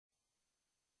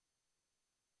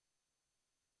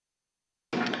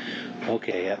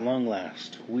Okay, at long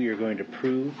last, we are going to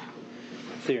prove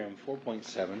Theorem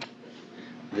 4.7.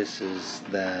 This is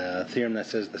the theorem that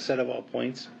says the set of all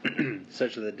points,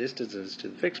 such that the distances to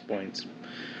the fixed points,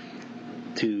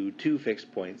 to two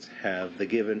fixed points, have a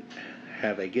given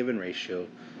ratio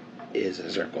is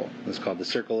a circle. It's called the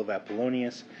circle of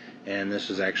Apollonius, and this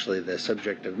was actually the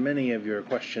subject of many of your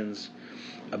questions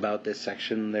about this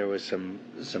section. There was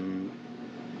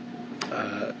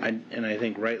and I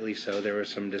think rightly so, there was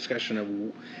some discussion of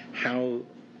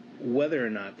whether or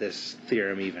not this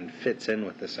theorem even fits in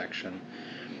with the section.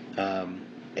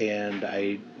 And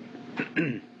I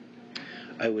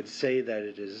would say that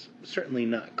it is certainly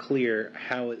not clear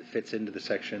how it fits into the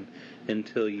section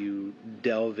until you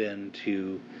delve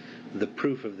into the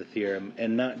proof of the theorem,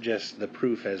 and not just the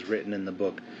proof as written in the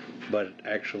book, but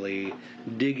actually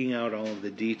digging out all of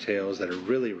the details that are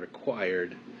really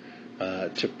required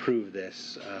to prove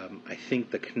this. I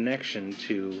think the connection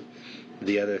to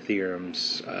the other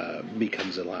theorems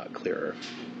becomes a lot clearer.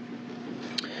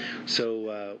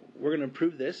 So we're going to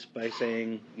prove this by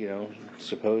saying,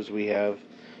 suppose we have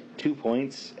 2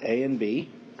 points, A and B.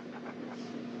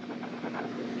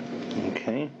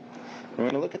 Okay. We're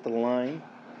going to look at the line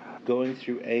going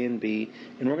through A and B,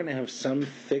 and we're going to have some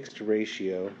fixed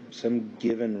ratio, some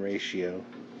given ratio,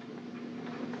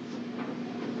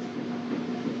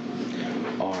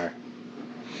 R.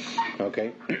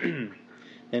 Okay.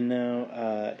 And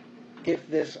now, if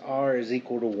this R is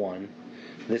equal to 1,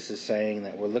 this is saying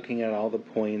that we're looking at all the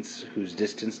points whose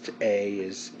distance to A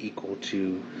is equal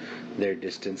to their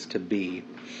distance to B.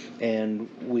 And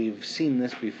we've seen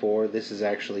this before. This is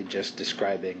actually just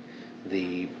describing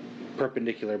the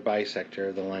perpendicular bisector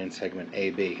of the line segment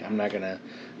AB. I'm not going to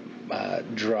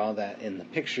draw that in the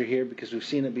picture here because we've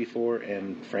seen it before,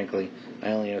 and frankly, I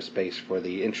only have space for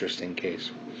the interesting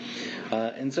case.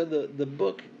 And so the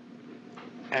book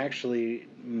actually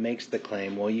makes the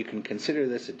claim, well, you can consider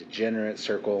this a degenerate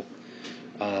circle,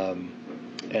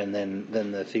 and then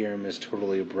the theorem is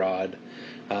totally broad.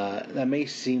 That may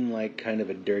seem like kind of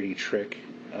a dirty trick,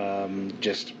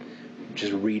 just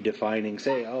redefining,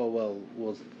 say, oh, well,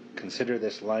 we'll consider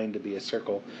this line to be a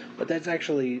circle, but that's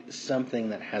actually something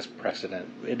that has precedent.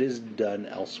 It is done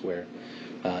elsewhere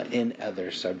in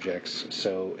other subjects,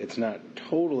 so it's not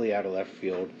totally out of left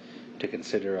field to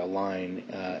consider a line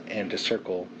and a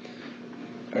circle,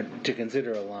 or to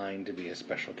consider a line to be a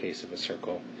special case of a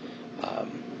circle,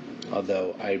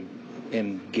 although I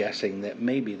am guessing that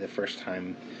maybe the first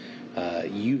time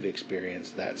you've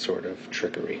experienced that sort of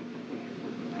trickery.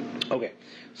 Okay,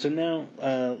 so now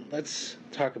let's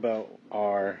talk about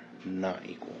R not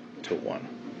equal to 1.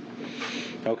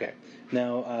 Okay,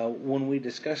 now when we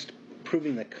discussed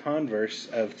proving the converse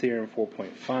of Theorem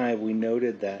 4.5, we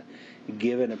noted that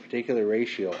given a particular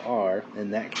ratio R,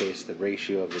 in that case the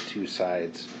ratio of the two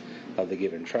sides of the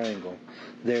given triangle,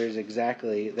 there are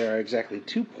exactly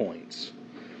 2 points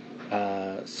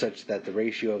such that the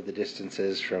ratio of the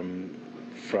distances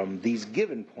from these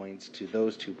given points to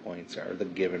those 2 points are the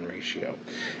given ratio.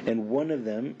 And one of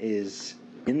them is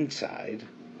inside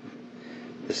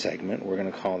the segment. We're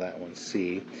going to call that one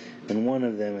C. And one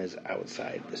of them is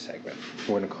outside the segment.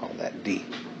 We're going to call that D.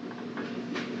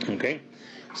 Okay?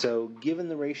 So given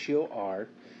the ratio R,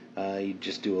 you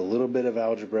just do a little bit of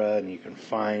algebra and you can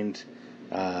find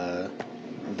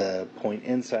the point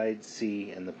inside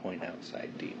C and the point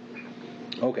outside D.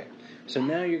 Okay. So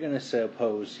now you're going to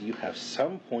suppose you have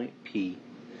some point P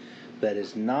that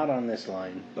is not on this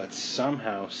line, but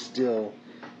somehow still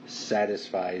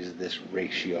satisfies this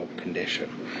ratio condition.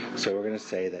 So we're going to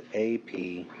say that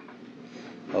AP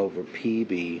over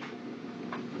PB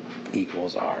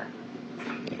equals R.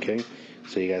 Okay?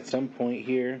 So you got some point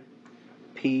here,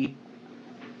 P,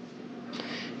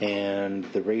 and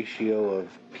the ratio of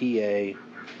PA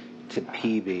to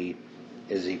PB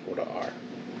is equal to R.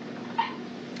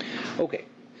 Okay,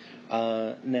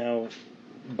 now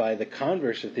by the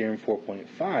converse of Theorem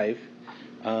 4.5,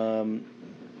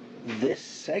 this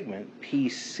segment,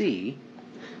 PC,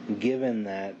 given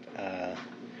that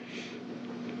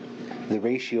the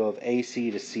ratio of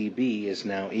AC to CB is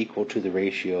now equal to the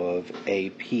ratio of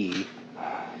AP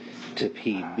to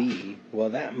PB, well,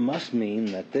 that must mean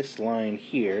that this line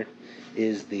here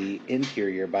is the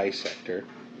interior bisector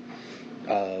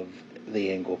of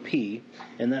the angle P,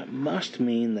 and that must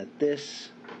mean that this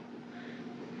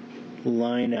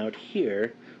line out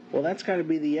here, well, that's got to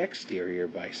be the exterior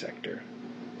bisector.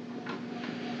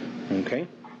 Okay?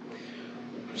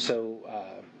 So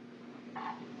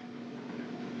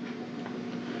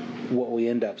what we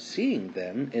end up seeing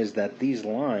then is that these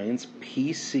lines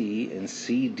PC and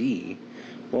CD,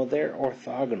 well, they're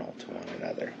orthogonal to one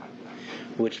another.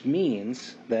 which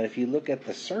means that if you look at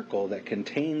the circle that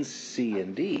contains C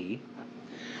and D,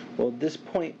 well, this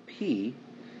point P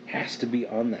has to be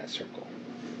on that circle.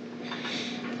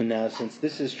 Now, since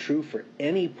this is true for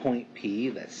any point P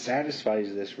that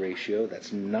satisfies this ratio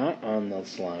that's not on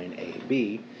this line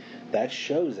AB, that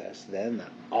shows us then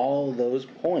that all those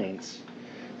points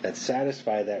that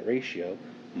satisfy that ratio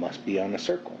must be on a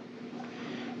circle.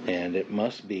 And it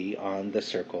must be on the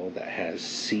circle that has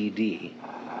CD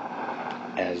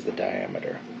as the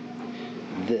diameter.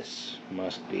 This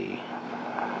must be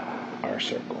our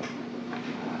circle.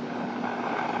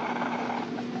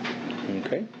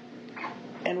 Okay?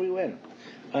 And we win.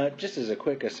 Just as a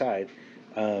quick aside,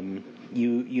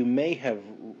 you may have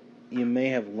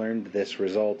learned this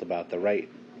result about the right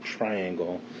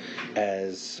triangle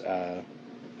as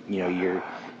you're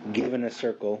given a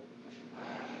circle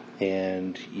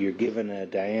and you're given a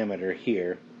diameter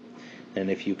here,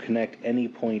 and if you connect any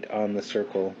point on the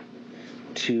circle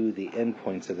to the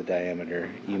endpoints of the diameter,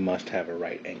 you must have a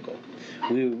right angle.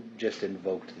 We just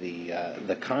invoked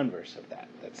the converse of that.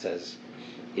 That says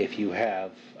if you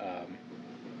have a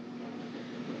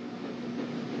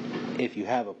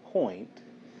point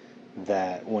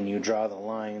that when you draw the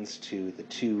lines to the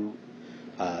two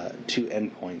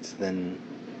endpoints,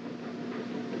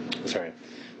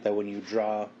 that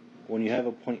when you have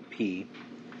a point P,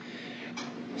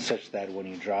 such that when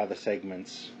you draw the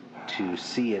segments to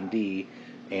C and D,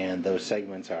 and those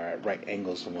segments are at right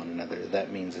angles to one another,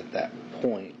 that means that that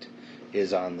point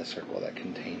is on the circle that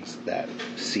contains that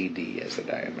CD as the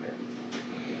diameter.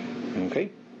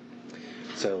 Okay?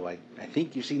 So I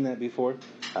think you've seen that before.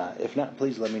 If not,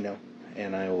 please let me know,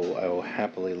 and I will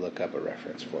happily look up a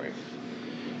reference for you.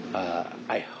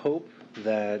 I hope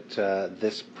that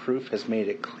this proof has made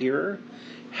it clearer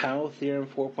how Theorem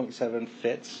 4.7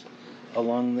 fits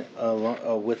along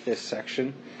with this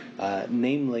section.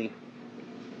 Namely,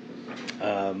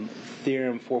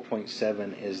 Theorem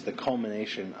 4.7 is the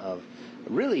culmination of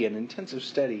really an intensive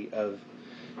study of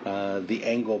the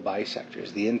angle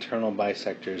bisectors, the internal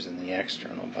bisectors and the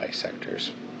external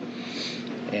bisectors.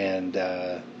 And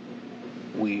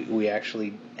we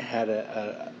actually had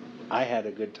I had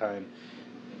a good time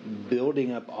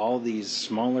building up all these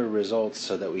smaller results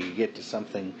so that we could get to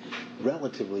something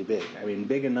relatively big. I mean,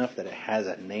 big enough that it has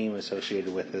a name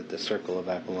associated with it, the Circle of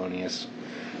Apollonius.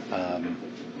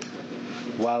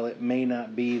 While it may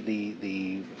not be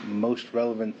the most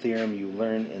relevant theorem you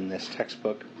learn in this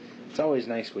textbook, it's always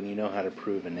nice when you know how to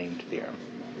prove a named theorem.